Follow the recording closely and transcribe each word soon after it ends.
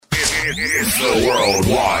It's the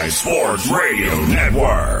Worldwide Sports Radio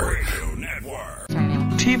Network.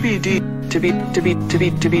 TBD,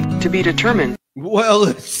 to be determined. Well,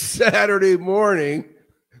 it's Saturday morning,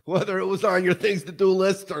 whether it was on your things to do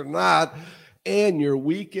list or not, and your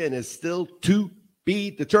weekend is still to be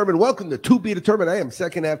determined. Welcome to Be Determined. I am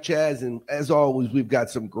Second Half Chaz, and as always, we've got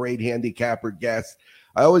some great handicapper guests.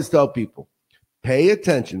 I always tell people, pay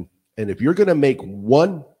attention, and if you're going to make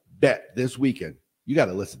one bet this weekend, you got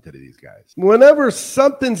to listen to these guys. Whenever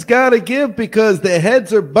something's got to give because the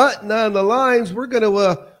heads are button on the lines, we're going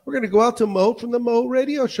to go out to Mo from the Mo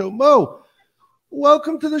Radio Show. Mo,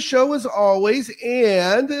 welcome to the show as always,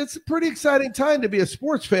 and it's a pretty exciting time to be a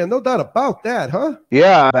sports fan, no doubt about that, huh?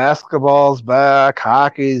 Yeah, basketball's back,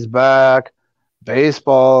 hockey's back,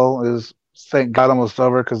 baseball is, thank God, almost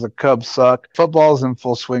over because the Cubs suck. Football's in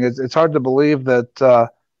full swing. It's hard to believe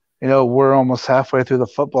that we're almost halfway through the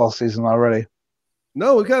football season already.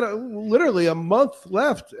 No, we've got literally a month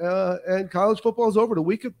left, and college football is over. The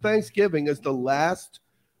week of Thanksgiving is the last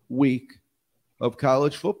week of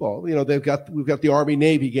college football. You know, we've got the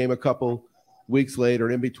Army-Navy game a couple weeks later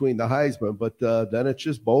in between the Heisman, but then it's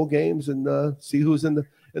just bowl games and see who's in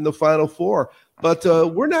the Final Four. But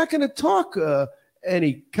we're not going to talk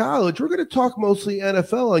any college. We're going to talk mostly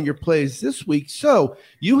NFL on your plays this week. So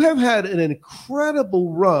you have had an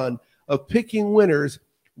incredible run of picking winners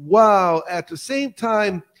while at the same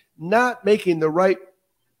time not making the right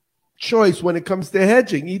choice when it comes to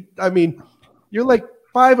hedging. You're like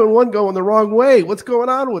 5-1 going the wrong way. What's going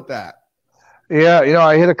on with that? Yeah,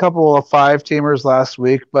 I hit a couple of 5-teamers last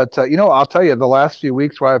week, but I'll tell you, the last few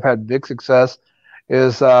weeks where I've had big success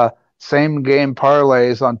is same game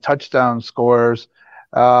parlays on touchdown scores.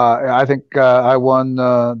 I think I won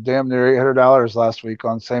damn near $800 last week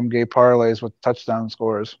on same game parlays with touchdown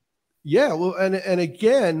scores. Yeah, well, and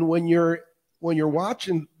again, when you're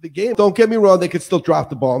watching the game, don't get me wrong, they could still drop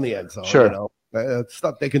the ball in the end zone. Sure.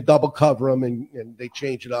 Stuff they can double cover them and they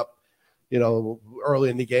change it up, early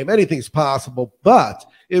in the game. Anything's possible, but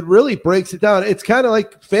it really breaks it down. It's kind of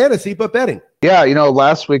like fantasy, but betting. Yeah,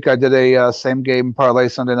 last week I did a same game parlay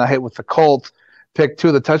Sunday night with the Colts, picked 2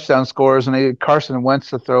 of the touchdown scores, and I needed Carson Wentz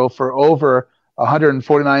to throw for over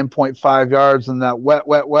 149.5 yards in that wet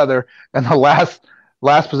weather. And the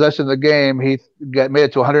last possession of the game, he made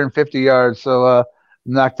it to 150 yards. So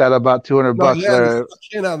knocked out about $200 there.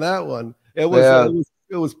 In on that one, it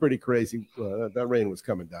was pretty crazy. That rain was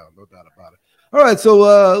coming down, no doubt about it. All right, so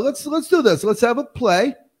let's do this. Let's have a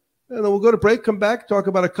play, and then we'll go to break. Come back, talk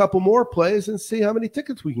about a couple more plays, and see how many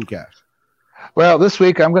tickets we can cash. Well, this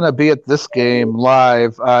week I'm going to be at this game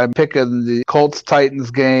live. I'm picking the Colts-Titans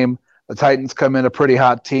game. The Titans come in a pretty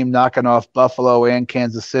hot team, knocking off Buffalo and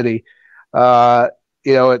Kansas City.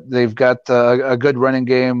 They've got a good running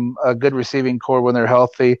game, a good receiving core when they're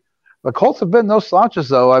healthy. The Colts have been no slouches,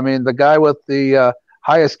 though. I mean, the guy with the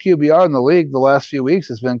highest QBR in the league the last few weeks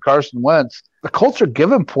has been Carson Wentz. The Colts are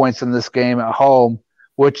given points in this game at home,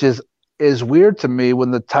 which is weird to me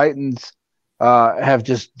when the Titans have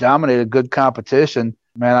just dominated good competition.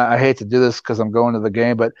 Man, I hate to do this because I'm going to the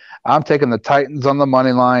game, but I'm taking the Titans on the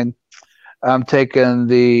money line. I'm taking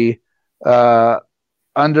the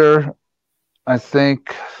under. I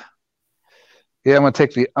think, I'm going to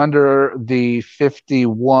take the under the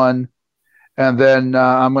 51, and then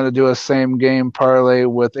I'm going to do a same game parlay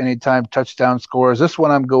with anytime touchdown scores. This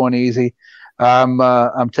one I'm going easy.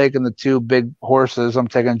 I'm taking the 2 big horses. I'm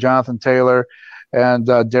taking Jonathan Taylor and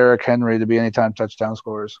Derrick Henry to be anytime touchdown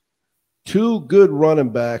scores. 2 good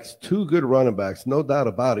running backs, no doubt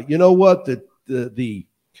about it. You know what? The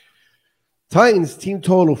Titans team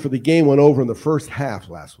total for the game went over in the first half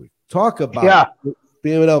last week. Talk about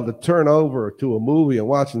being able to turn over to a movie and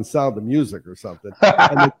watching Sound of Music or something.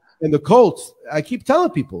 and the Colts, I keep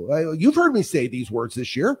telling people, you've heard me say these words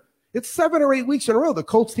this year. It's 7 or 8 weeks in a row. The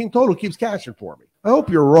Colts team total keeps cashing for me. I hope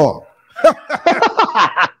you're wrong.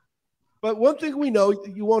 But one thing we know,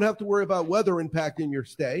 you won't have to worry about weather impacting your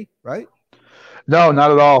stay, right? No,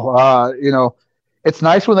 not at all. It's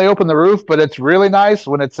nice when they open the roof, but it's really nice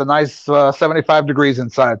when it's a nice 75 degrees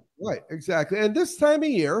inside. Right, exactly. And this time of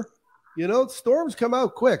year, storms come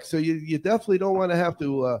out quick, so you definitely don't want to have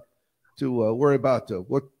to worry about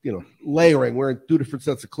layering, wearing 2 different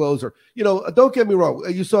sets of clothes. Or don't get me wrong,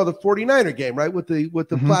 you saw the 49er game, right, with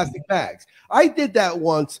the plastic bags. I did that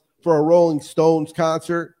once for a Rolling Stones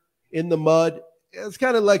concert in the mud. It's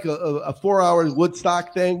kind of like a 4-hour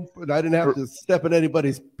Woodstock thing, but I didn't have to step in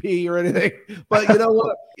anybody's pee or anything. But you know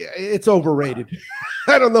what? It's overrated.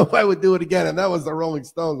 I don't know if I would do it again. And that was the Rolling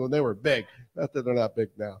Stones when they were big. Not that they're not big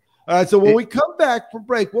now. All right, so when we come back from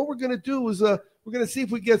break, what we're going to do is We're going to see if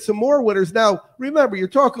we get some more winners. Now, remember, you're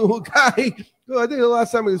talking to a guy who I think the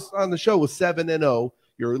last time he was on the show was 7-0.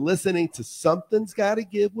 You're listening to Something's Gotta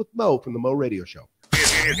Give with Mo from the Mo Radio Show.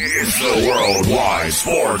 It's the Worldwide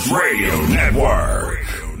Sports Radio Network.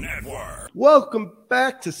 Welcome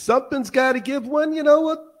back to Something's Gotta Give. When you know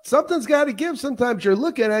what? Something's got to give. Sometimes you're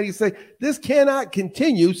looking at it, you say, this cannot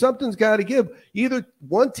continue. Something's got to give, either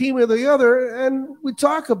one team or the other. And we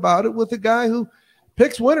talk about it with a guy who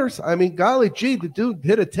picks winners. I mean, golly gee, the dude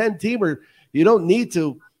hit a 10-teamer. You don't need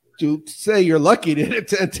to say you're lucky to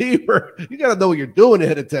hit a 10-teamer. You got to know what you're doing to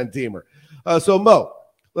hit a 10-teamer. So, Mo,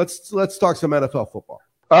 let's talk some NFL football.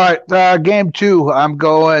 All right, game 2. I'm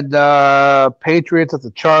going Patriots at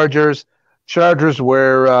the Chargers. Chargers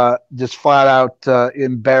were just flat out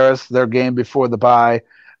embarrassed their game before the bye.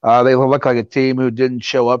 They look like a team who didn't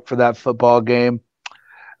show up for that football game.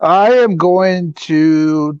 I am going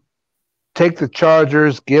to take the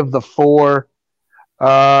Chargers, give the 4.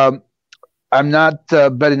 I'm not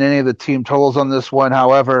betting any of the team totals on this one.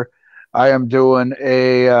 However, I am doing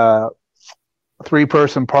a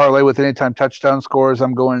 3-person parlay with anytime touchdown scores.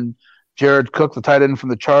 I'm going Jared Cook, the tight end from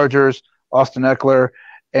the Chargers, Austin Eckler,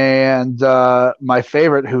 and my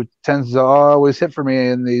favorite, who tends to always hit for me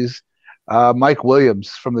in these, Mike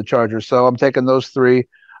Williams from the Chargers. So I'm taking those 3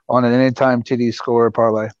 on an anytime TD score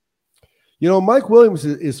parlay. You know, Mike Williams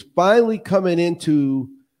is finally coming into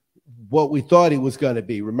what we thought he was going to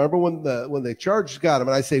be. Remember when the Chargers got him,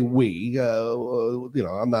 and I say we,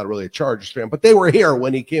 I'm not really a Chargers fan, but they were here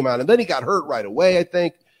when he came out, and then he got hurt right away, I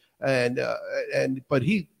think. But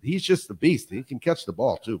he's just the beast. He can catch the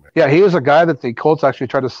ball too, man. Yeah, he was a guy that the Colts actually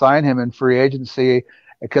tried to sign him in free agency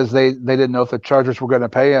because they didn't know if the Chargers were going to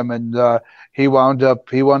pay him, and he wound up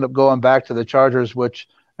going back to the Chargers, which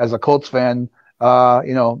as a Colts fan,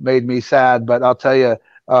 made me sad. But I'll tell you,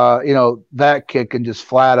 that kid can just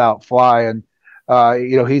flat out fly, and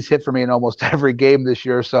he's hit for me in almost every game this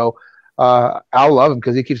year. So I'll love him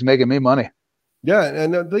because he keeps making me money. Yeah,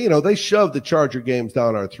 and they shove the Charger games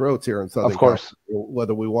down our throats here in Southern, of course, California,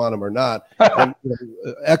 whether we want them or not. And,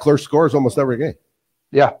 Eckler scores almost every game.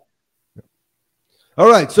 Yeah. All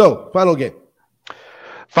right, so final game.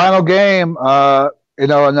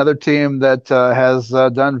 Another team that has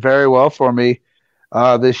done very well for me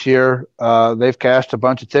this year. They've cashed a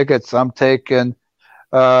bunch of tickets. I'm taking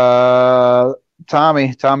Tommy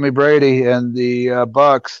Brady and the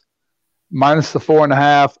Bucks. Minus the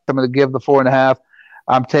 4.5. I'm going to give the 4.5.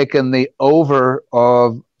 I'm taking the over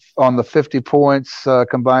on the 50 points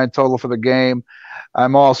combined total for the game.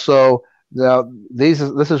 I'm also this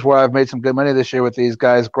is where I've made some good money this year with these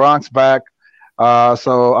guys. Gronk's back,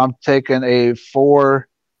 so I'm taking a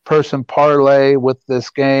 4-person parlay with this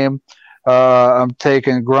game. I'm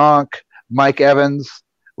taking Gronk, Mike Evans,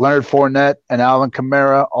 Leonard Fournette, and Alvin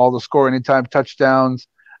Kamara, all to score anytime touchdowns.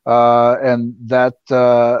 And that,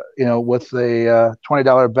 with the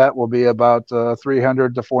 $20 bet will be about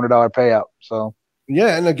 $300 to $400 payout. So,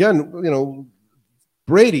 yeah. And again,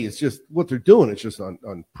 Brady is just what they're doing. It's just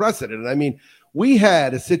unprecedented. I mean, we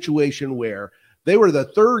had a situation where they were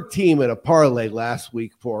the 3rd team in a parlay last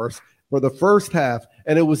week for us for the first half.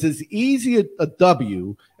 And it was as easy a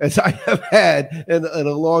W as I have had in a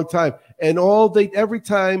long time. And every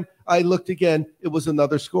time I looked again, it was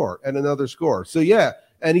another score and another score. So yeah.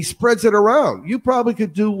 And he spreads it around. You probably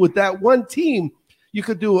could do with that one team, you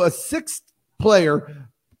could do a 6-player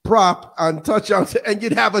prop on touchdowns, and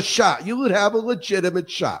you'd have a shot. You would have a legitimate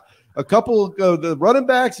shot. A couple of the running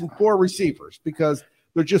backs and 4 receivers because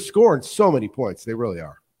they're just scoring so many points. They really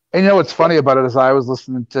are. And what's funny about it is I was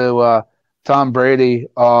listening to Tom Brady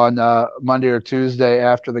on Monday or Tuesday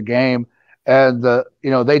after the game, and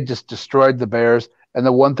they just destroyed the Bears. And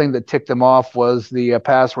the one thing that ticked him off was the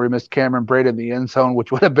pass where he missed Cameron Brate in the end zone, which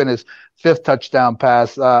would have been his 5th touchdown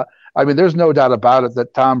pass. There's no doubt about it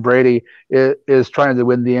that Tom Brady is trying to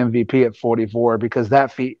win the MVP at 44 because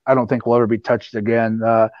that feat I don't think will ever be touched again.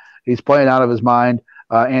 He's playing out of his mind.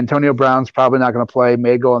 Antonio Brown's probably not going to play,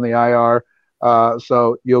 may go on the IR.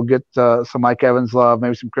 So you'll get some Mike Evans love,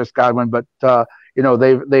 maybe some Chris Godwin, but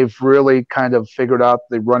they've really kind of figured out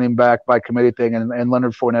the running back by committee thing, and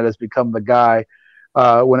Leonard Fournette has become the guy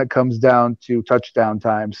when it comes down to touchdown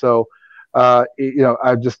time. So, I'm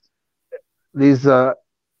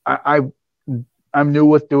new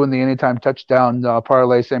with doing the anytime touchdown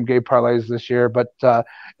parlay, same game parlays this year, but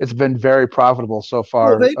it's been very profitable so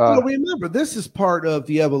far. Well, remember, this is part of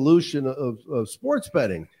the evolution of sports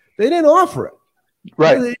betting. They didn't offer it.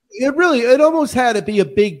 Right. It almost had to be a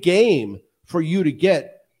big game for you to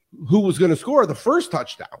get who was going to score the first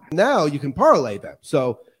touchdown. Now you can parlay them.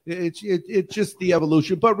 So it's just the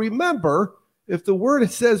evolution. But remember, if the word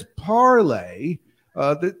says parlay,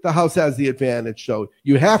 the house has the advantage. So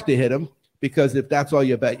you have to hit them, because if that's all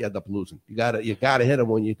you bet, you end up losing. You gotta hit them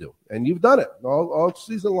when you do, and you've done it all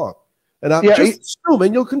season long. And I'm just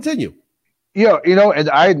assuming you'll continue. Yeah, and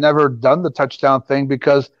I had never done the touchdown thing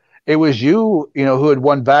because it was you who had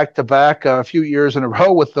won back-to-back a few years in a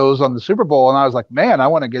row with those on the Super Bowl, and I was like, man, I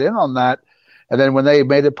want to get in on that. And then when they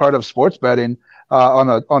made it part of sports betting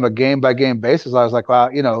on a game-by-game basis, I was like,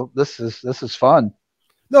 wow, this is fun.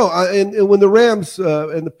 No, and when the Rams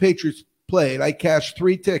and the Patriots played, I cashed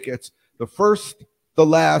 3 tickets: the first, the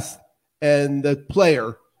last, and the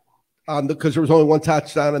player, because there was only 1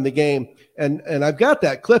 touchdown in the game. And I've got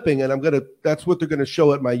that clipping, and that's what they're gonna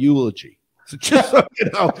show at my eulogy. So just so you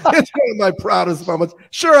know, it's one of my proudest moments.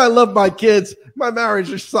 Sure, I love my kids, my marriage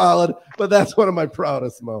is solid, but that's one of my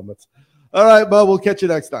proudest moments. All right, Bub, we'll catch you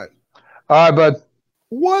next time. All right, bud.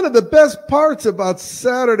 One of the best parts about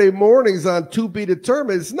Saturday mornings on To Be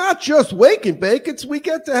Determined is not just Wake and Bake, it's we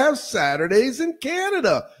get to have Saturdays in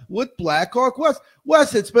Canada with Blackhawk West.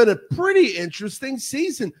 Wes, it's been a pretty interesting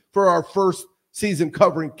season for our first season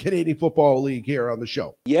covering Canadian Football League here on the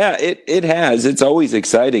show. Yeah, it has. It's always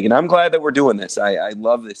exciting, and I'm glad that we're doing this. I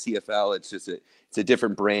love the CFL. It's just it's a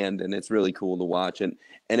different brand, and it's really cool to watch. And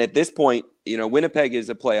at this point, Winnipeg is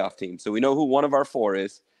a playoff team, so we know who one of our 4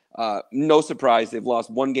 is. No surprise, they've lost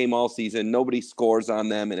 1 game all season. Nobody scores on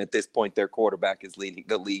them, and at this point, their quarterback is leading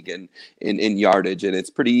the league in yardage, and it's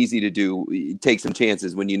pretty easy to do. Take some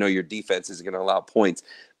chances when your defense is going to allow points.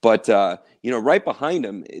 But right behind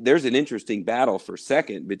them, there's an interesting battle for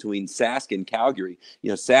second between Sask and Calgary.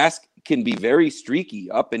 Sask can be very streaky,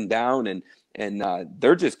 up and down, and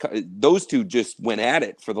they're just those two just went at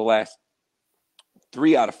it for the last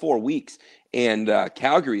 3 out of 4 weeks. And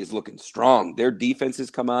Calgary is looking strong. Their defenses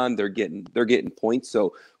come on. They're getting points.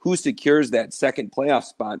 So who secures that second playoff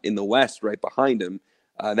spot in the West right behind them?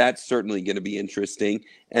 That's certainly going to be interesting.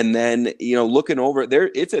 And then, looking over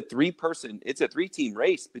there, it's a 3-team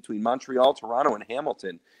race between Montreal, Toronto, and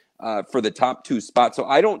Hamilton for the top 2 spots. So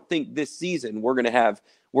I don't think this season we're going to have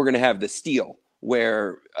the steal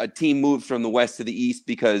where a team moves from the West to the East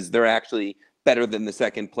because they're actually better than the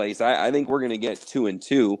second place. I think we're going to get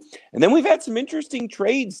 2-2. And then we've had some interesting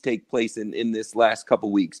trades take place in this last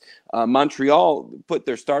couple weeks. Montreal put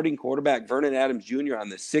their starting quarterback, Vernon Adams Jr., on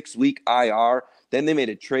the 6-week IR. Then they made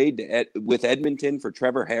a trade with Edmonton for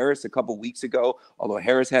Trevor Harris a couple weeks ago, although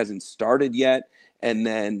Harris hasn't started yet. And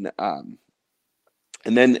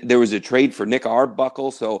then there was a trade for Nick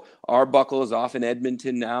Arbuckle. So Arbuckle is off in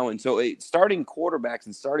Edmonton now. And so starting quarterbacks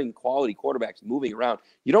and starting quality quarterbacks moving around,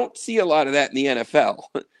 you don't see a lot of that in the NFL.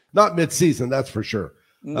 Not midseason, that's for sure.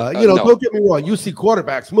 No. Don't get me wrong. You see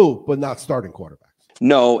quarterbacks move, but not starting quarterbacks.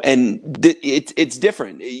 No, and it's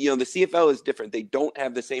different. The CFL is different. They don't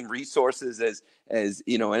have the same resources as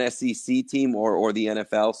an SEC team or the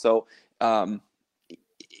NFL. So,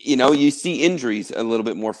 you see injuries a little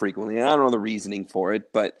bit more frequently. And I don't know the reasoning for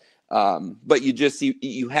it, but you just see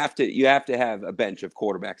you have to have a bench of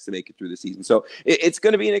quarterbacks to make it through the season. So it's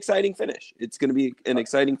going to be an exciting finish. It's going to be an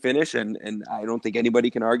exciting finish, and I don't think anybody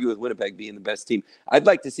can argue with Winnipeg being the best team. I'd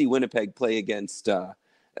like to see Winnipeg play against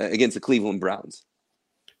the Cleveland Browns.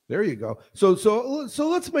 There you go. So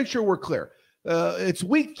let's make sure we're clear. It's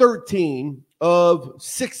week 13 of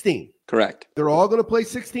 16. Correct. They're all going to play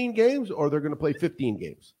 16 games, or they're going to play 15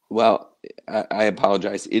 games? Well, I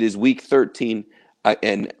apologize. It is week 13,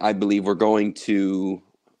 and I believe we're going to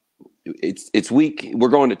we're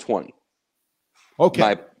going to 20.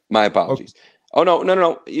 Okay. My apologies. Okay. Oh,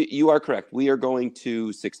 no. You are correct. We are going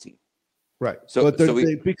to 16. Right. But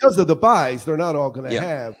because of the buys, they're not all going to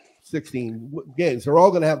have 16 games. They're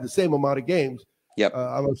all going to have the same amount of games. Yep.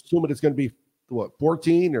 I'm assuming it's going to be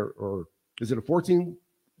 14 or is it a 14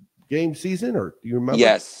 game season, or do you remember?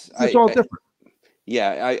 Yes. It's all different.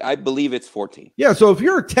 Yeah, I believe it's 14. Yeah, so if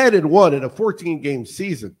you're 10-1 in a 14 game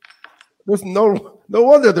season, there's no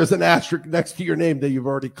wonder there's an asterisk next to your name that you've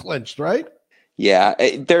already clinched, right? Yeah,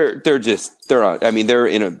 they're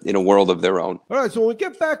in a world of their own. All right, so when we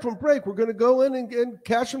get back from break, we're going to go in and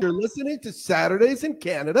catch them. You're listening to Saturdays in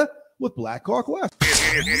Canada with Blackhawk West.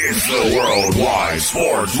 It's the Worldwide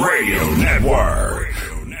Sports Radio Network.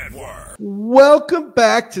 Welcome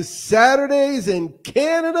back to Saturdays in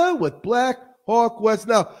Canada with Blackhawk West.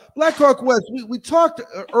 Now, Blackhawk West, we talked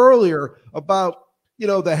earlier about,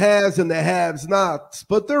 the has and the haves nots,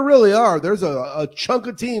 but there really are. There's a chunk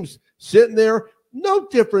of teams sitting there, no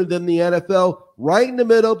different than the NFL, right in the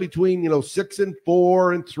middle between,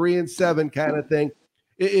 6-4 and 3-7 kind of thing.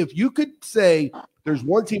 If you could say there's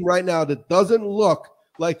one team right now that doesn't look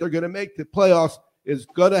like they're going to make the playoffs, is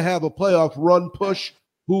going to have a playoff run push,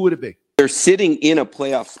 who would it be? they're sitting in a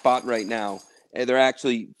playoff spot right now. And they're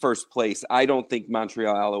actually first place. I don't think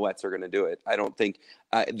Montreal Alouettes are going to do it. I don't think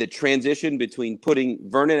the transition between putting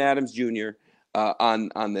Vernon Adams Jr. On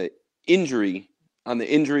the injury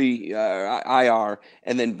IR,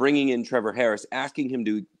 and then bringing in Trevor Harris, asking him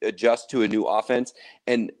to adjust to a new offense.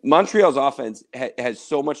 And Montreal's offense has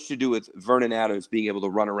so much to do with Vernon Adams being able to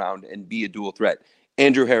run around and be a dual threat.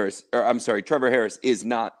 Trevor Harris is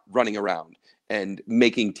not running around and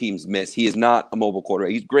making teams miss. He is not a mobile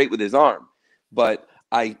quarterback. He's great with his arm. But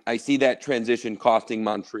I see that transition costing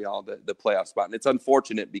Montreal the playoff spot. And it's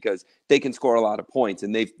unfortunate because they can score a lot of points,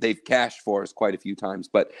 and they've cashed for us quite a few times.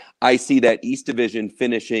 But I see that East Division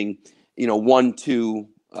finishing, 1-2,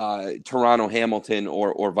 Toronto, Hamilton,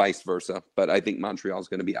 or vice versa. But I think Montreal is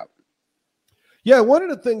going to be out. Yeah, one of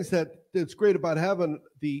the things that's great about having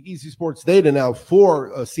the Easy Sports data now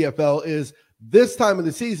for CFL is this time of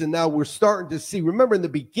the season, now we're starting to see. Remember, in the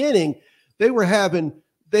beginning,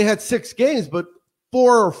 they had 6 games, but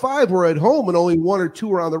 4 or 5 were at home and only 1 or 2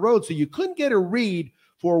 were on the road. So you couldn't get a read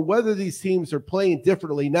for whether these teams are playing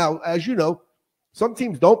differently. Now, as you know, some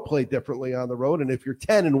teams don't play differently on the road. And if you're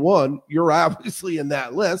 10-1, you're obviously in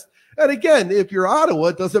that list. And again, if you're Ottawa,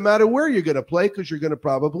 it doesn't matter where you're going to play because you're going to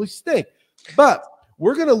probably stink. But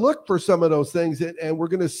we're going to look for some of those things, and we're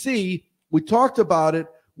going to see. We talked about it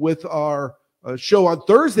with our show on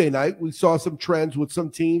Thursday night. We saw some trends with some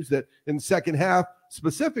teams that in the second half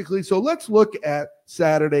specifically. So let's look at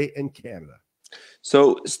Saturday in Canada.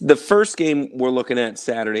 So the first game we're looking at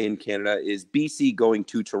Saturday in Canada is BC going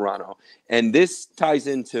to Toronto. And this ties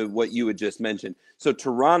into what you had just mentioned. So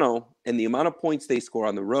Toronto and the amount of points they score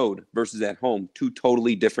on the road versus at home, 2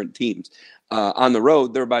 totally different teams. On the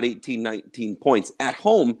road, they're about 18, 19 points. At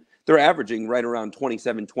home, they're averaging right around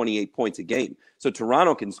 27, 28 points a game. So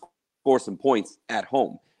Toronto can score some points at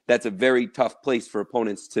home. That's a very tough place for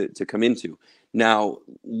opponents to come into. Now,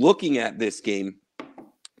 looking at this game,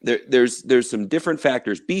 there's some different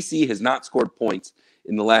factors. BC has not scored points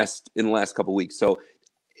in the last couple of weeks, so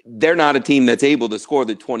they're not a team that's able to score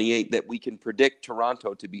the 28 that we can predict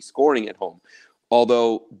Toronto to be scoring at home.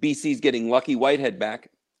 Although BC's getting Lucky Whitehead back,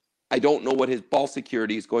 I don't know what his ball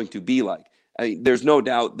security is going to be like. I mean, there's no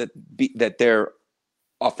doubt that their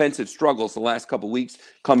offensive struggles the last couple of weeks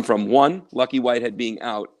come from 1, Lucky Whitehead being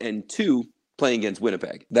out, and 2, playing against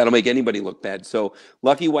Winnipeg. That'll make anybody look bad. So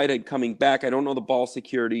Lucky Whitehead coming back, I don't know the ball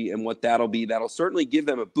security and what that'll be. That'll certainly give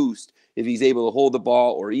them a boost if he's able to hold the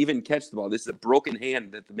ball or even catch the ball. This is a broken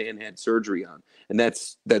hand that the man had surgery on. And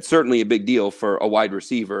that's certainly a big deal for a wide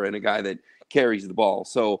receiver and a guy that carries the ball.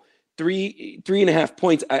 So 3.5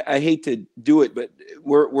 points. I hate to do it, but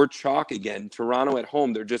we're chalk again. Toronto at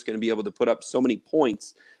home, they're just going to be able to put up so many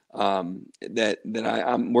points that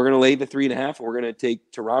we're going to lay the 3.5. And we're going to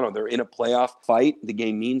take Toronto. They're in a playoff fight. The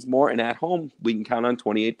game means more, and at home we can count on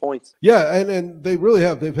 28 points. Yeah, and they really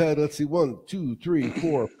have. They've had 1, 2, 3,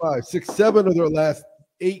 4, 5, 6, 7 of their last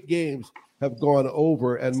 8 games have gone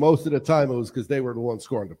over, and most of the time it was because they were the ones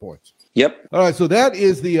scoring the points. Yep. All right, so that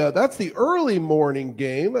is that's the early morning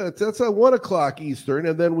game. That's at 1:00 Eastern,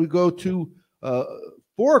 and then we go to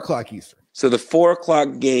 4:00 Eastern. So the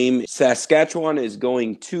 4:00 game, Saskatchewan is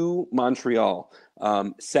going to Montreal.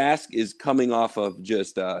 Sask is coming off of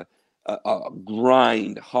just a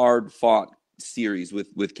grind, hard-fought series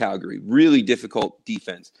with Calgary. Really difficult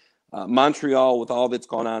defense. Montreal, with all that's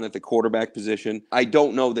gone on at the quarterback position, I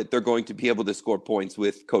don't know that they're going to be able to score points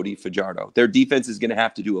with Cody Fajardo. Their defense is going to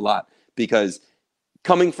have to do a lot because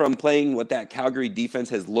coming from playing what that Calgary defense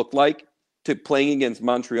has looked like to playing against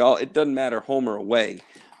Montreal, it doesn't matter home or away.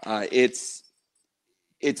 It's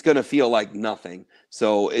going to feel like nothing.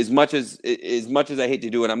 So as much as I hate to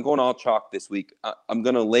do it, I'm going all chalk this week. I'm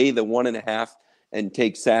going to lay the 1.5 and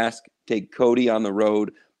take Sask, take Cody on the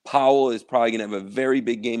road. Powell is probably going to have a very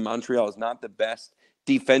big game. Montreal is not the best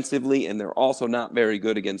defensively, and they're also not very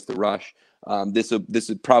good against the rush. This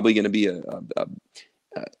is probably going to be a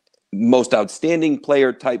most outstanding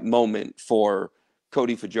player type moment for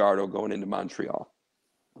Cody Fajardo going into Montreal.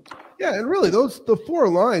 Yeah, and really the 4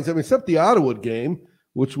 lines, I mean, except the Ottawa game,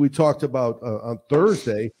 which we talked about on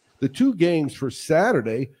Thursday, the 2 games for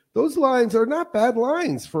Saturday, those lines are not bad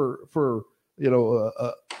lines for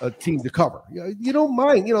a team to cover. You don't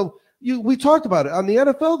mind, we talked about it on the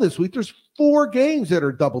NFL this week. There's 4 games that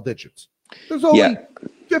are double digits. There's only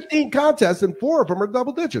 15 contests, and 4 of them are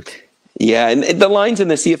double digits. Yeah, and the lines in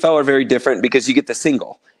the CFL are very different because you get the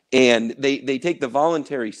single, and they take the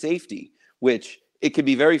voluntary safety, which it can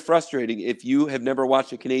be very frustrating if you have never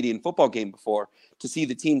watched a Canadian football game before to see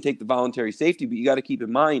the team take the voluntary safety. But you got to keep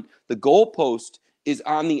in mind the goalpost is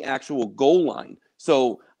on the actual goal line.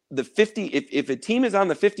 So the 50, if a team is on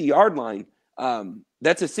the 50-yard line,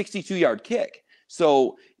 that's a 62-yard kick.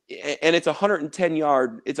 So, and it's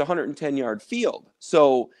 110-yard field.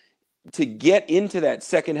 So to get into that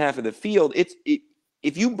second half of the field,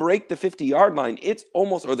 if you break the 50-yard line, it's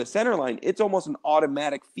almost, or the center line, it's almost an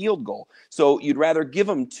automatic field goal. So you'd rather give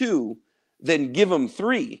them 2 than give them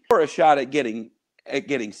 3 or a shot at getting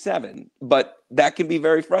 7. But that can be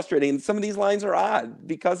very frustrating. And some of these lines are odd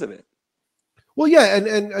because of it. Well, yeah,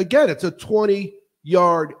 and again, it's a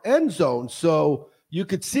 20-yard end zone. So you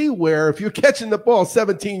could see where if you're catching the ball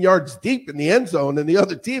 17 yards deep in the end zone and the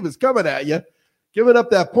other team is coming at you, giving up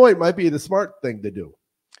that point might be the smart thing to do.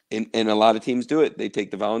 And a lot of teams do it. They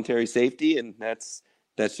take the voluntary safety, and that's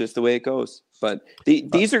just the way it goes. But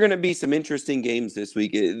these are going to be some interesting games this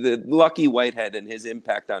week. The Lucky Whitehead and his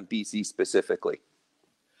impact on BC specifically.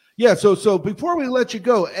 Yeah, so before we let you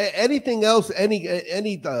go, anything else,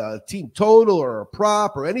 any team total or a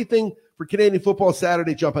prop or anything for Canadian Football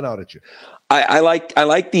Saturday jumping out at you? I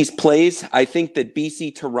like these plays. I think that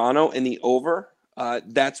BC Toronto and the over,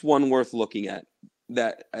 that's one worth looking at.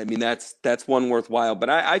 That's one worthwhile. But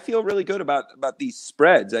I feel really good about these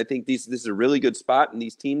spreads. I think this is a really good spot, and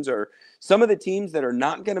these teams are some of the teams that are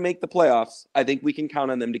not going to make the playoffs. I think we can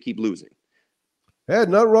count on them to keep losing. Hey,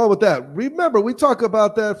 nothing wrong with that. Remember, we talk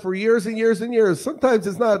about that for years and years and years. Sometimes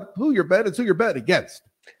it's not who you're betting, it's who you're betting against.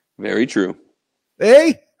 Very true.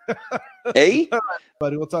 Hey? Hey? All right,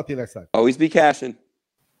 buddy, we'll talk to you next time. Always be cashing.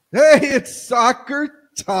 Hey, it's soccer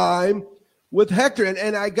time with Hector.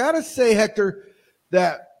 And I got to say, Hector,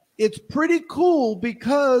 that it's pretty cool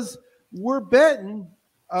because we're betting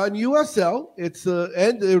on USL. It's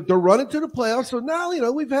and they're running to the playoffs. So now,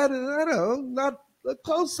 we've had, not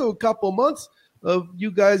close to a couple months of you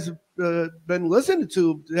guys have been listening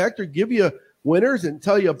to Hector give you winners and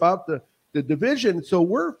tell you about the division. So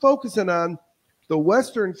we're focusing on the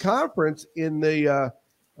Western Conference in the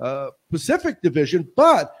Pacific Division,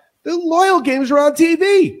 but the Loyal games are on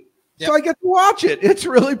TV. Yep. So I get to watch it. It's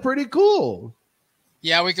really pretty cool.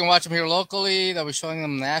 Yeah, we can watch them here locally. They'll be showing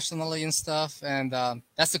them nationally and stuff. And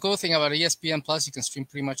that's the cool thing about ESPN Plus. You can stream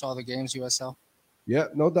pretty much all the games, USL. Yeah,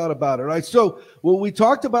 no doubt about it. All right, so we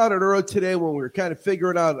talked about it earlier today when we were kind of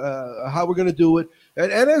figuring out how we're going to do it.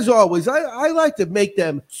 And as always, I like to make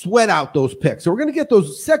them sweat out those picks. So we're going to get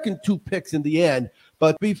those second 2 picks in the end.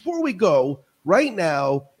 But before we go, right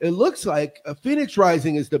now, it looks like Phoenix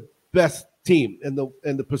Rising is the best team in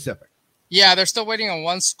the Pacific. Yeah, they're still waiting on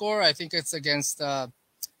one score. I think it's against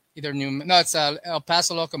it's El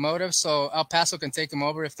Paso Locomotive. So El Paso can take them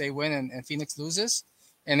over if they win and Phoenix loses.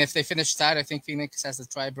 And if they finish tied, I think Phoenix has the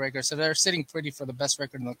tiebreaker. So they're sitting pretty for the best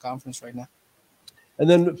record in the conference right now. And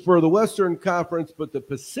then for the Western Conference, but the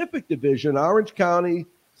Pacific Division, Orange County,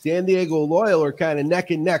 San Diego Loyal are kind of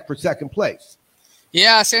neck and neck for second place.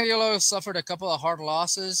 Yeah, San Diego Loyal suffered a couple of hard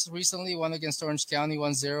losses recently, one against Orange County,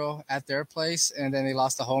 1-0 at their place. And then they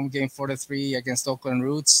lost a home game 4-3 against Oakland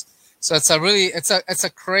Roots. So it's a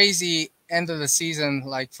crazy end of the season,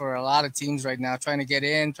 like for a lot of teams right now, trying to get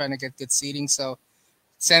in, trying to get good seeding. So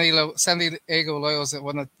San Diego Loyal is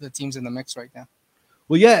one of the teams in the mix right now.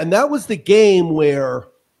 Well, yeah, and that was the game where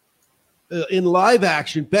in live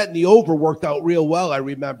action, betting the over worked out real well, I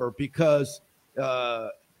remember, because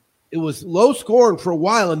it was low scoring for a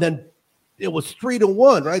while, and then it was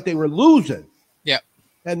 3-1, right? They were losing. Yeah.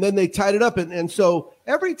 And then they tied it up. And so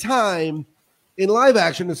every time in live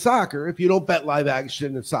action in soccer, if you don't bet live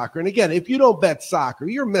action in soccer, and again, if you don't bet soccer,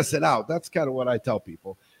 you're missing out. That's kind of what I tell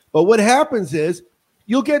people. But what happens is,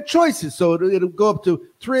 you'll get choices. So it'll go up to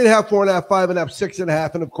 3.5, 4.5, 5.5,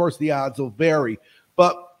 6.5, and of course the odds will vary.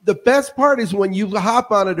 But the best part is when you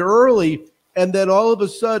hop on it early, and then all of a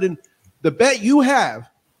sudden the bet you have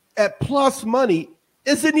at plus money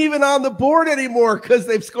isn't even on the board anymore because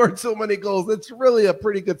they've scored so many goals. It's really a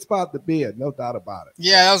pretty good spot to be in, no doubt about it.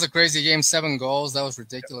 Yeah, that was a crazy game, 7 goals. That was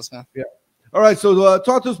ridiculous, man. Yeah. All right, so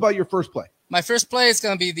talk to us about your first play. My first play is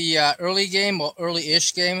going to be the early game, or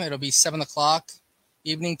early-ish game. It'll be 7 o'clock.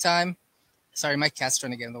 Evening time. Sorry, my cat's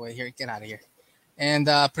trying to get in the way here. Get out of here. And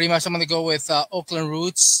pretty much I'm going to go with Oakland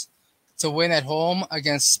Roots to win at home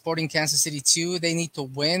against Sporting Kansas City 2. They need to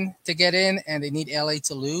win to get in, and they need LA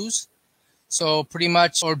to lose. So pretty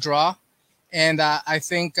much or draw. And I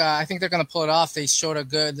think they're going to pull it off. They showed a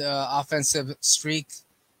good offensive streak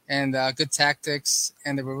and good tactics,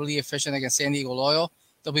 and they were really efficient against San Diego Loyal.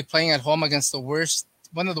 They'll be playing at home against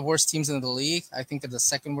one of the worst teams in the league. I think they're the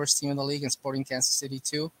second worst team in the league in Sporting Kansas City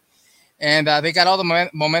too. And they got all the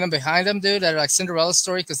momentum behind them, dude. They're like Cinderella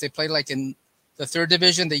story because they played like in the 3rd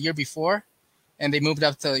division the year before. And they moved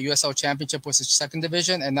up to the USL Championship, which is 2nd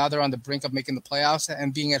division. And now they're on the brink of making the playoffs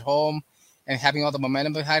and being at home and having all the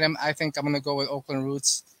momentum behind them, I think I'm going to go with Oakland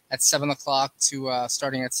Roots at 7 o'clock to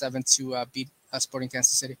starting at 7 to beat Sporting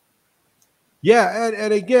Kansas City. Yeah,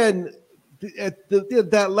 and again, at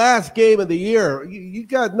that last game of the year, you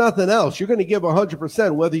got nothing else. You're going to give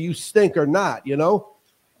 100% whether you stink or not, you know?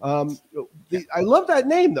 I love that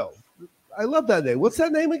name, though. I love that name. What's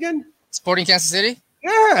that name again? Sporting Kansas City?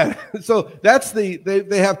 Yeah. So that's they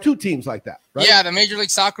have two teams like that, right? Yeah, the Major League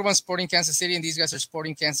Soccer one's Sporting Kansas City, and these guys are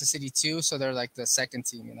Sporting Kansas City too, so they're like the second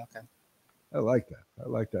team, you know. Okay. I like that. I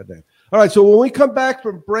like that name. All right, so when we come back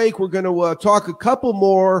from break, we're going to talk a couple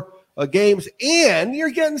more games, and you're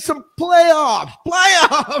getting some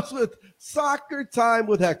playoffs with Soccer Time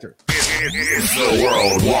with Hector. It's the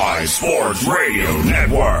Worldwide Sports Radio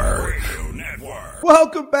Network.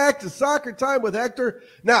 Welcome back to Soccer Time with Hector.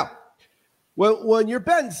 Now, when you're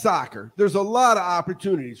betting soccer, there's a lot of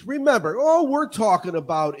opportunities. Remember, all we're talking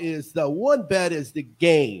about is the one bet is the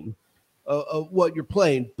game of what you're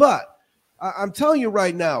playing. But I'm telling you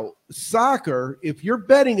right now, soccer, if you're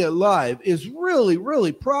betting it live, is really,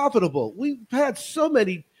 really profitable. We've had so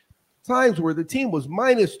many times where the team was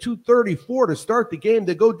minus 234 to start the game.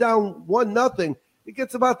 They go down 1-0. It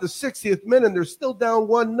gets about the 60th minute, and they're still down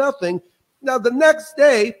 1-0. Now, the next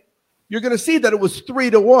day, you're going to see that it was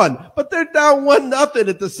 3-1, but they're down 1-0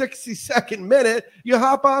 at the 62nd minute. You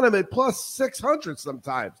hop on them at plus 600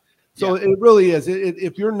 sometimes. So It really is.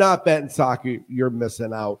 If you're not betting soccer, you're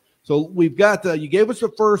missing out. So we've got you gave us the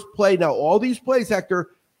first play. Now, all these plays,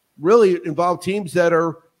 Hector, really involve teams that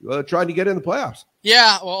are trying to get in the playoffs.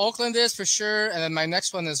 Yeah, well, Oakland is for sure. And then my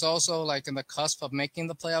next one is also like in the cusp of making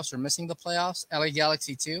the playoffs or missing the playoffs. LA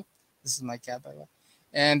Galaxy 2. This is my cat, by the way.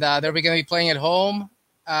 And they're going to be playing at home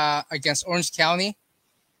against Orange County.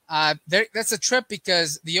 That's a trip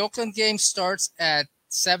because the Oakland game starts at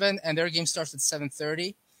 7 and their game starts at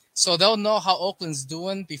 7:30. So they'll know how Oakland's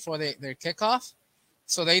doing before their kickoff.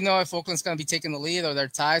 So they know if Oakland's going to be taking the lead or they're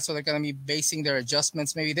tied. So they're going to be basing their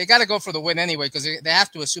adjustments. Maybe they got to go for the win anyway because they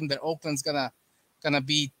have to assume that Oakland's gonna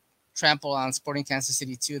be trample on Sporting Kansas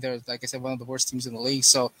City too. They're, like I said, one of the worst teams in the league.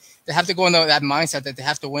 So they have to go into that mindset that they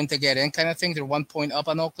have to win to get in kind of thing. They're 1 point up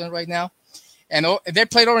on Oakland right now. And they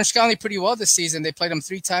played Orange County pretty well this season. They played them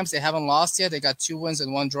 3 times. They haven't lost yet. They got 2 wins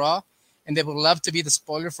and 1 draw. And they would love to be the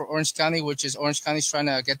spoiler for Orange County, which is Orange County's trying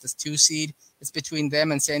to get this 2 seed. It's between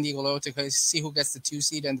them and San Diego Loyal to see who gets the 2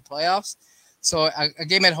 seed in the playoffs. So a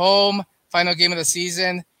game at home, final game of the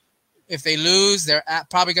season. If they lose, they're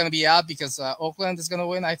probably going to be out because Oakland is going to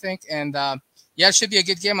win, I think. And, it should be a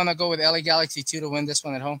good game. I'm going to go with LA Galaxy 2 to win this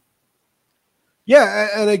one at home. Yeah,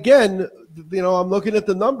 and again, I'm looking at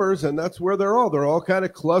the numbers, and that's where they're all kind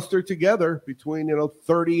of clustered together between,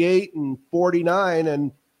 38 and 49.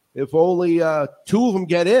 And if only 2 of them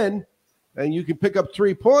get in and you can pick up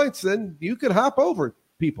 3 points, then you could hop over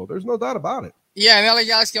people. There's no doubt about it. Yeah, and LA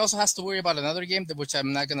Galaxy also has to worry about another game, which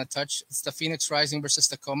I'm not going to touch. It's the Phoenix Rising versus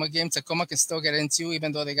Tacoma game. Tacoma can still get into,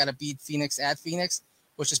 even though they got to beat Phoenix at Phoenix,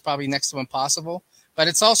 which is probably next to impossible. But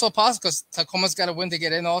it's also possible because Tacoma's got to win to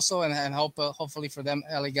get in also, and hopefully for them,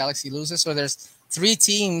 LA Galaxy loses. So there's 3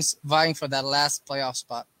 teams vying for that last playoff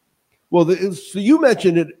spot. Well, so you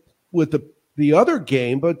mentioned it with the other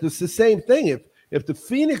game, but it's the same thing. If the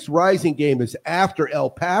Phoenix Rising game is after El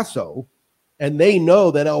Paso, and they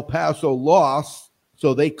know that El Paso lost,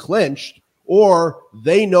 so they clinched, or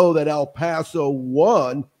they know that El Paso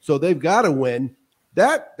won, so they've got to win,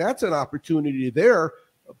 that's an opportunity there,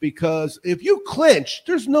 because if you clinch,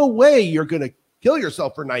 there's no way you're going to kill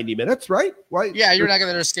yourself for 90 minutes, right? Why? Yeah, you're not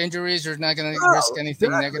going to risk injuries. You're not going to risk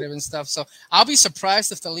anything negative and stuff. So I'll be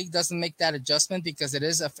surprised if the league doesn't make that adjustment because it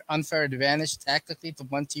is an unfair advantage tactically to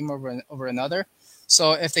one team over another.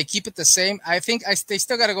 So if they keep it the same, I think they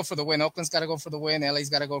still got to go for the win. Oakland's got to go for the win. LA's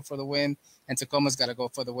got to go for the win. And Tacoma's got to go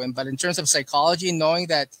for the win. But in terms of psychology, knowing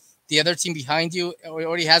that the other team behind you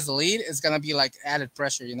already has the lead is going to be like added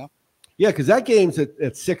pressure, Yeah, because that game's at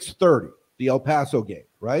 6:30, the El Paso game,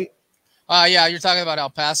 right? Yeah, you're talking about El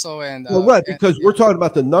Paso and right, because we're talking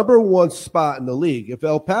about the number 1 spot in the league. If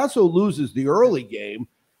El Paso loses the early game,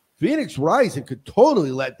 Phoenix Rising could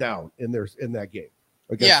totally let down in that game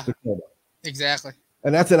against Tacoma. Exactly.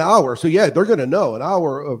 And that's an hour. So, they're going to know. An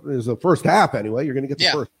hour is the first half anyway. You're going to get the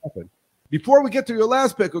first half in. Before we get to your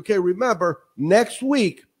last pick, okay, remember, next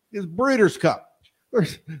week is Breeders' Cup.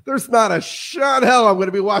 There's not a shot hell I'm going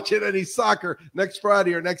to be watching any soccer next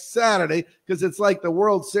Friday or next Saturday because it's like the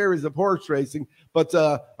World Series of horse racing. But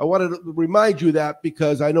I wanted to remind you that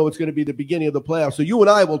because I know it's going to be the beginning of the playoffs. So you and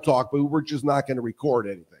I will talk, but we're just not going to record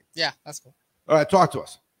anything. Yeah, that's cool. All right, talk to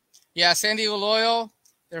us. Yeah, San Diego Loyal,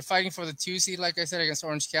 they're fighting for the 2 seed, like I said, against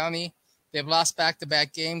Orange County. They've lost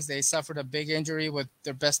back-to-back games. They suffered a big injury with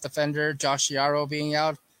their best defender, Josh Yaro, being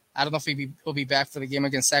out. I don't know if he'll be back for the game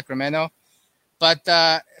against Sacramento. But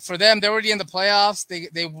for them, they're already in the playoffs.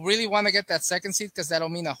 They really want to get that second seed because that'll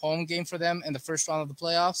mean a home game for them in the first round of the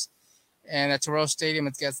playoffs. And at Toronto Stadium,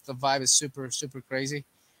 the vibe is super, super crazy.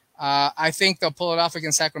 I think they'll pull it off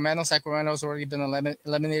against Sacramento. Sacramento's already been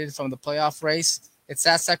eliminated from the playoff race. It's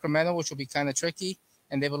at Sacramento, which will be kind of tricky,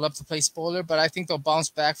 and they would love to play spoiler, but I think they'll bounce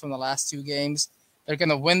back from the last 2 games. They're going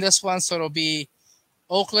to win this one, so it'll be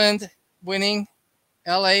Oakland winning,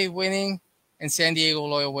 LA winning, and San Diego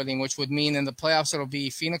Loyal winning, which would mean in the playoffs it'll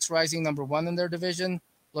be Phoenix Rising number 1 in their division,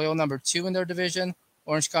 Loyal number 2 in their division,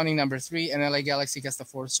 Orange County number 3, and LA Galaxy gets the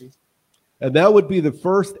 4th seed. And that would be the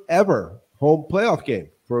first ever home playoff game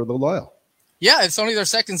for the Loyal. Yeah, it's only their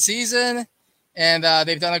second season, and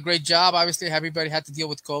they've done a great job. Obviously, everybody had to deal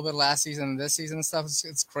with COVID last season and this season and stuff.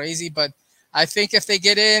 It's crazy, but I think if they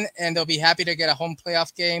get in, and they'll be happy to get a home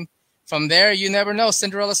playoff game. From there, you never know.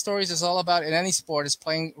 Cinderella stories is all about, in any sport, is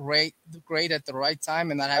playing great at the right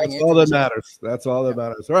time and not having That's all that matters. That's all that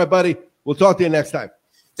matters. All right, buddy. We'll talk to you next time.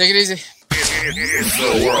 Take it easy. It's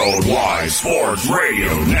the Worldwide Sports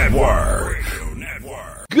Radio Network.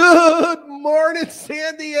 Good morning,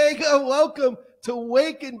 San Diego. Welcome to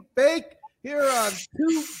Wake and Bake here on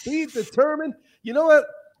To Be Determined. You know what?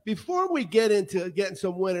 Before we get into getting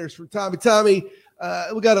some winners for Tommy,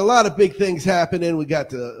 we got a lot of big things happening. We got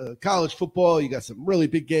the college football. You got some really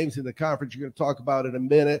big games in the conference you're going to talk about in a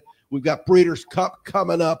minute. We've got Breeders' Cup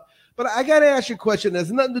coming up. But I got to ask you a question that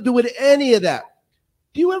has nothing to do with any of that.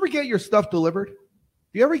 Do you ever get your stuff delivered?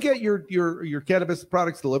 Do you ever get your cannabis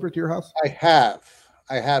products delivered to your house?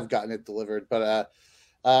 I have gotten it delivered, but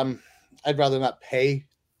I'd rather not pay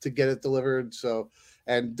to get it delivered. So,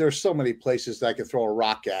 and there's so many places that I can throw a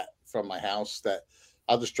rock at from my house that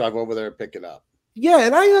I'll just drive over there and pick it up. Yeah,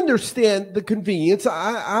 and I understand the convenience.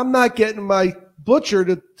 I'm not getting my butcher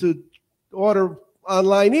to order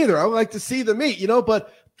online either. I would like to see the meat,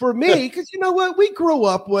 but for me, because you know what? We grew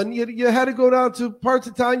up when you had to go down to parts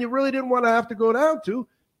of town you really didn't want to have to go down to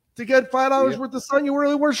get $5 worth of sun. You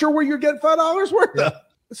really weren't sure where you're getting $5 worth of.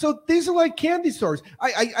 So these are like candy stores.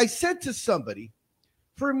 I said to somebody,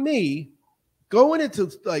 for me, going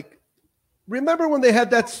into remember when they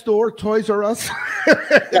had that store, Toys R Us,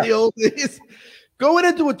 in the old days? Going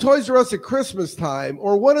into a Toys R Us at Christmas time,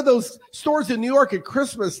 or one of those stores in New York at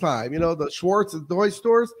Christmas time, the Schwartz and toy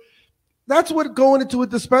stores. That's what going into a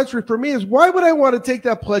dispensary for me is. Why would I want to take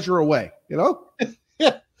that pleasure away? Yeah,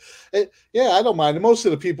 I don't mind. Most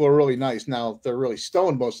of the people are really nice. Now they're really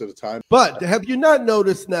stoned most of the time. But have you not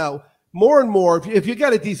noticed now more and more? If you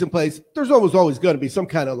got a decent place, there's always going to be some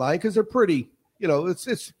kind of line because they're pretty.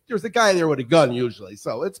 There's a guy there with a gun usually,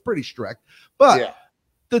 so it's pretty strict. But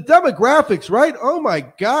the demographics, right? Oh my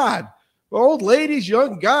God, old ladies,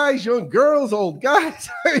 young guys, young girls, old guys.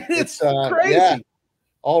 I mean, it's crazy. Yeah.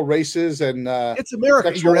 All races and it's America.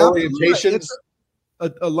 Sexual orientations.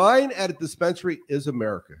 Right. A line at a dispensary is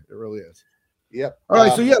America. It really is. Yep. All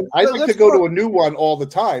right. So I like to go to a new one all the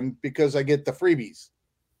time because I get the freebies.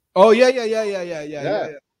 Oh yeah.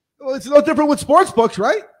 Well, it's no different with sports books,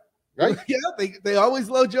 right? Right. Yeah. They always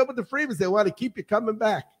load you up with the freebies. They want to keep you coming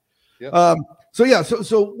back. Yep.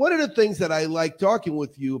 So one of the things that I like talking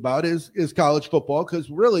with you about is college football,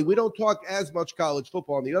 because really we don't talk as much college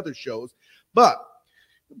football on the other shows. But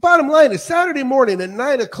bottom line is Saturday morning at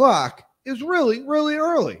 9:00 is really, really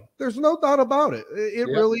early. There's no doubt about it. It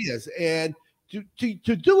really is. And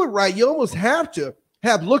to do it right, you almost have to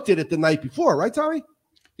have looked at it the night before, right, Tommy?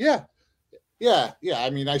 Yeah. I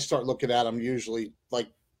mean, I start looking at them usually like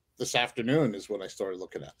this afternoon is when I started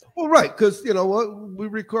looking at them. Well, right, because you know what, we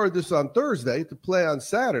record this on Thursday to play on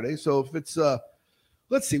Saturday. So if it's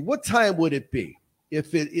let's see, what time would it be?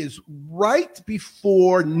 If it is right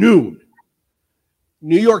before noon,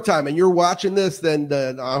 New York time, and you're watching this, then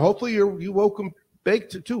hopefully you woke and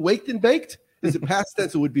baked too. Waked and baked? Is it past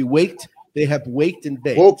tense? It would be waked. They have waked and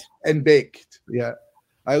baked. Woke and baked. Yeah.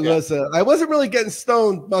 I wasn't really getting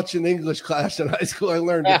stoned much in English class in high school. I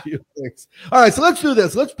learned a few things. All right, so let's do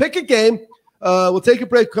this. Let's pick a game. We'll take a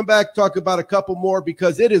break, come back, talk about a couple more,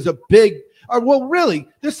 because it is a big really,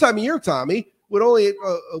 this time of year, Tommy, with only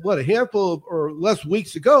a handful or less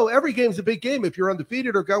weeks to go, every game's a big game if you're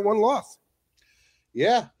undefeated or got one loss.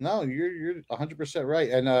 Yeah, no, you're 100% right.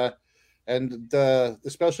 And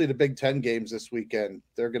especially the Big Ten games this weekend,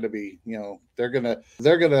 they're going to be, they're going to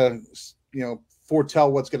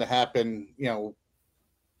foretell what's going to happen, the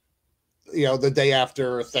day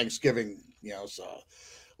after Thanksgiving, so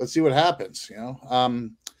let's see what happens.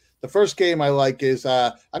 The first game I like is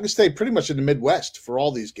I'm going to stay pretty much in the Midwest for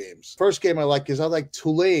all these games. First game I like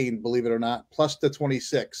Tulane, believe it or not, plus the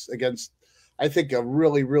 26 against, I think, a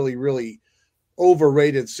really, really, really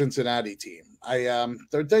overrated Cincinnati team. They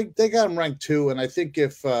got them ranked 2, and I think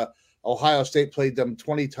if Ohio State played them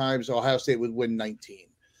 20 times, Ohio State would win 19.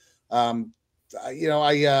 They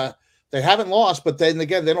haven't lost, but then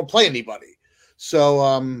again, they don't play anybody.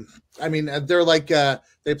 So, they're like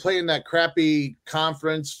they play in that crappy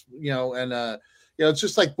conference, and it's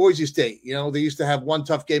just like Boise State. They used to have one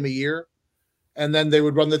tough game a year, and then they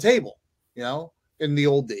would run the table. In the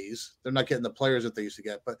old days, they're not getting the players that they used to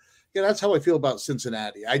get. But that's how I feel about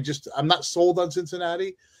Cincinnati. I'm not sold on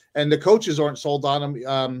Cincinnati, and the coaches aren't sold on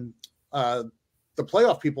them. The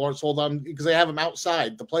playoff people aren't sold on them because they have them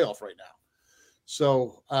outside the playoff right now.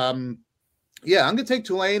 So, I'm going to take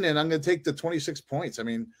Tulane, and I'm going to take the 26 points. I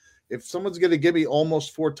mean, if someone's going to give me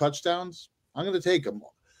almost 4 touchdowns, I'm going to take them.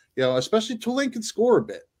 Especially Tulane can score a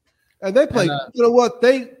bit. And they play, you know what?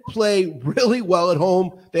 They play really well at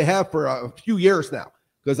home. They have for a few years now,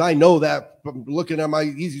 because I know that from looking at my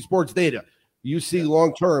Easy Sports data. You see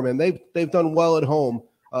long term, and they've done well at home.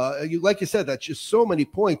 Like you said, that's just so many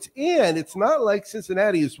points, and it's not like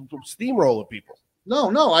Cincinnati is steamrolling people.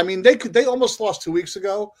 No. I mean, they almost lost 2 weeks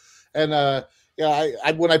ago, and I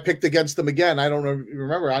when I picked against them again, I don't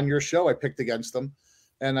remember on your show I picked against them,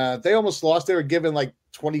 and they almost lost. They were given like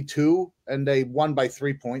 22, and they won by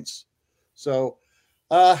 3 points. So,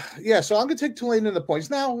 so I'm going to take Tulane in the points.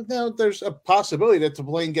 Now there's a possibility that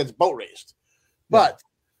Tulane gets boat raced, but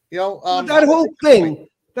that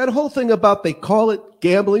whole thing about they call it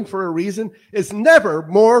gambling for a reason is never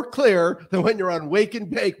more clear than when you're on Wake and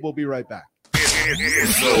Bake. We'll be right back.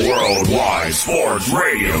 It's the Worldwide Sports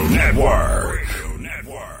Radio Network.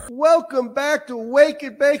 Welcome back to Wake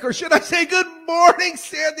and Bake, or should I say good morning,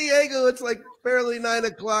 San Diego. It's like barely 9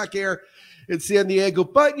 o'clock here in San Diego.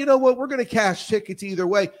 But you know what? We're going to cash tickets either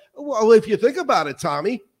way. Well, if you think about it,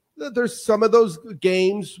 Tommy, there's some of those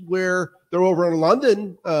games where they're over in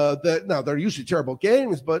London. They're usually terrible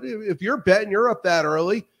games, but if you're betting, you're up that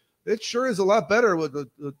early. It sure is a lot better with a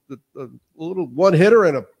little one hitter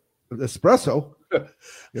and an espresso.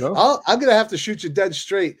 I'm going to have to shoot you dead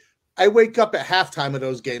straight. I wake up at halftime of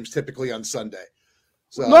those games typically on Sunday.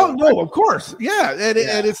 So no, of course, yeah, and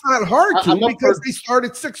it's not hard to because they start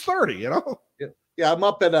at 6:30. Yeah, I'm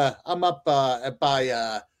up by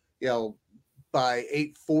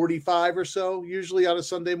 8:45 or so, usually on a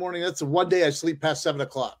Sunday morning. That's one day I sleep past 7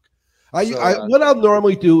 o'clock. What I'll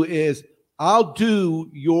normally do is I'll do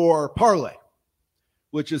your parlay,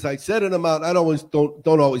 which is I set an amount. I don't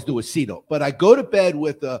always do a CeeDo, but I go to bed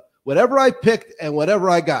with whatever I picked and whatever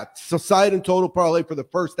I got. So side and total parlay for the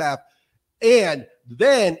first half, and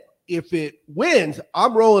then if it wins,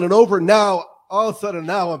 I'm rolling it over. Now all of a sudden,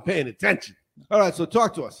 I'm paying attention. All right, so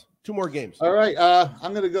talk to us. 2 more games. All right,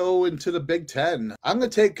 I'm going to go into the Big Ten. I'm going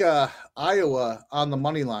to take Iowa on the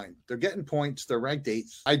money line. They're getting points. They're ranked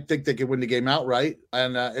 8th. I think they can win the game outright.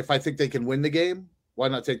 And if I think they can win the game, why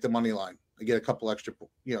not take the money line and get a couple extra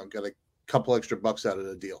bucks out of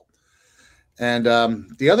the deal? And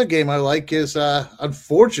the other game I like is,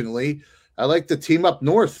 unfortunately, I like the team up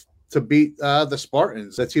north to beat the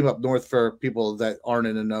Spartans. The team up north, for people that aren't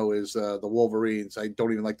in the know, is the Wolverines. I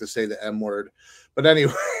don't even like to say the M word. But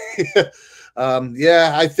anyway,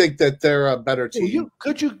 I think that they're a better team.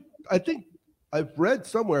 I think I've read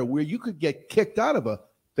somewhere where you could get kicked out of a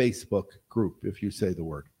Facebook group if you say the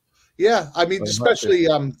word. Yeah, I mean,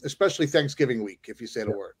 especially Thanksgiving week, if you say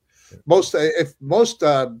the word. Most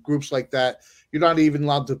groups like that, you're not even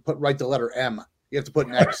allowed to write the letter M. You have to put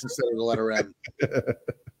an X instead of the letter M.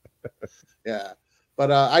 Yeah.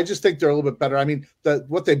 But I just think they're a little bit better. I mean,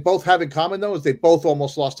 what they both have in common, though, is they both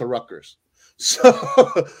almost lost to Rutgers.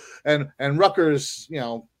 So, and Rutgers,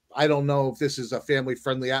 I don't know if this is a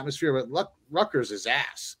family-friendly atmosphere, but Rutgers is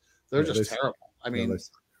ass. They're just terrible. I mean,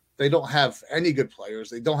 they don't have any good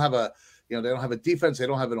players. They don't have they don't have a defense. They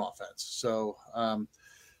don't have an offense. So,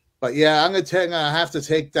 but yeah, I'm going to have to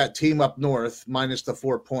take that team up north minus the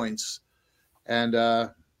 4 points, and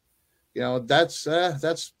those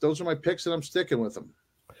are my picks, and I'm sticking with them.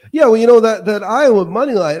 Yeah, well, that Iowa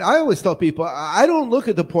money line, I always tell people I don't look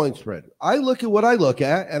at the point spread. I look at what I look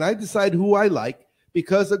at, and I decide who I like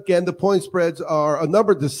because, again, the point spreads are a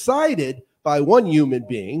number decided by one human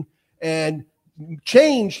being and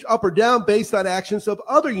changed up or down based on actions of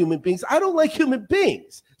other human beings. I don't like human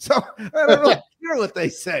beings, so I don't know care what they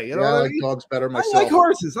say. I like dogs better myself. I like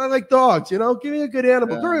horses. I like dogs. Give me a good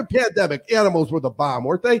animal. Yeah. During the pandemic, animals were the bomb,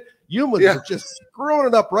 weren't they? Humans were just screwing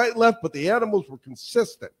it up right and left, but the animals were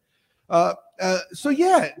consistent. Why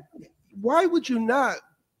would you not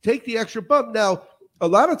take the extra bump. Now, a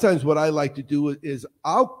lot of times what I like to do is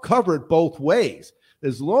I'll cover it both ways.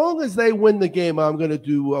 As long as they win the game, I'm going to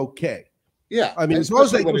do okay. Yeah. I mean, as long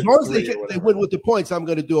as they win with the points, I'm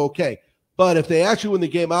going to do okay. But if they actually win the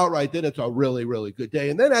game outright, then it's a really, really good day.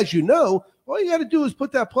 And then, as you know, all you got to do is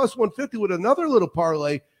put that plus 150 with another little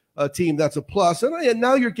parlay team that's a plus. And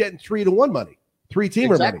now you're getting 3-to-1 money,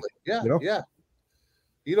 3-teamer money. Yeah, you know? Yeah.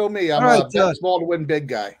 You know me. I'm a small to win big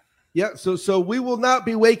guy. Yeah, so we will not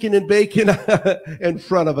be waking and baking in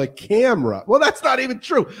front of a camera. Well, that's not even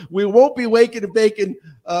true. We won't be waking and baking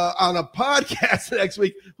on a podcast next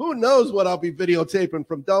week. Who knows what I'll be videotaping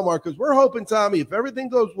from Del Mar, because we're hoping, Tommy, if everything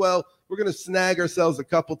goes well, we're going to snag ourselves a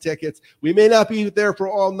couple tickets. We may not be there for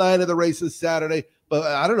all 9 of the races Saturday, but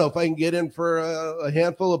I don't know if I can get in for a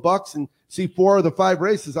handful of bucks and see 4 of the 5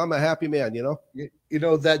 races. I'm a happy man, you know? You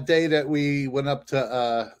know, that day that we went up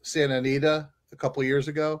to Santa Anita a couple of years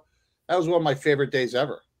ago, that was one of my favorite days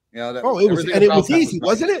ever. You know, it was easy,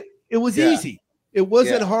 wasn't it? It was easy. It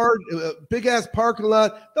wasn't hard. Big ass parking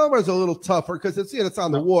lot. Del Mar's a little tougher because it's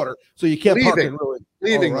on the water, so you can't park it really.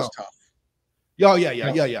 Leaving was tough.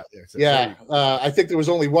 Yeah. I think there was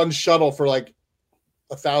only one shuttle for like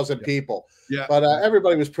 1,000 people. Yeah, but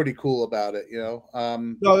everybody was pretty cool about it. You know.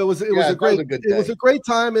 No, it was a great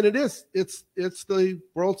time, and it's the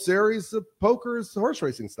World Series of poker's horse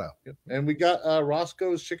racing style. Yeah. And we got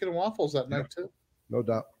Roscoe's Chicken and Waffles that night too. No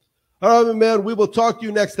doubt. All right, man. We will talk to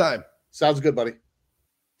you next time. Sounds good, buddy.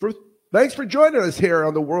 Thanks for joining us here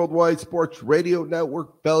on the Worldwide Sports Radio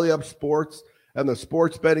Network, Belly Up Sports, and the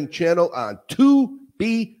Sports Betting Channel on 2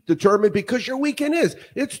 Be Determined, because your weekend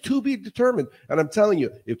it's to be determined. And I'm telling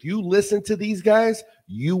you, if you listen to these guys,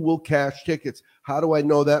 you will cash tickets. How do I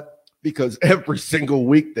know that? Because every single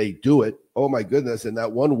week they do it. Oh my goodness. And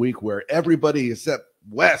that one week where everybody except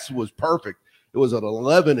Wes was perfect. It was an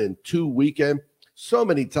 11-2 weekend. So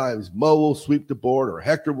many times Mo will sweep the board, or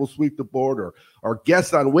Hector will sweep the board, or our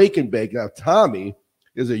guest on Wake and Bake. Now, Tommy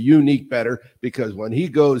is a unique bettor because when he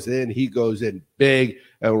goes in big,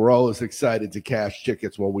 and we're always excited to cash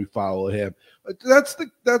tickets when we follow him. That's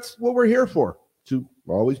what we're here for, to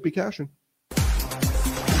always be cashing.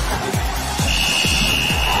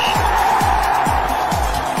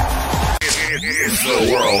 It's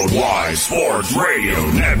the Worldwide Sports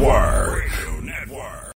Radio Network.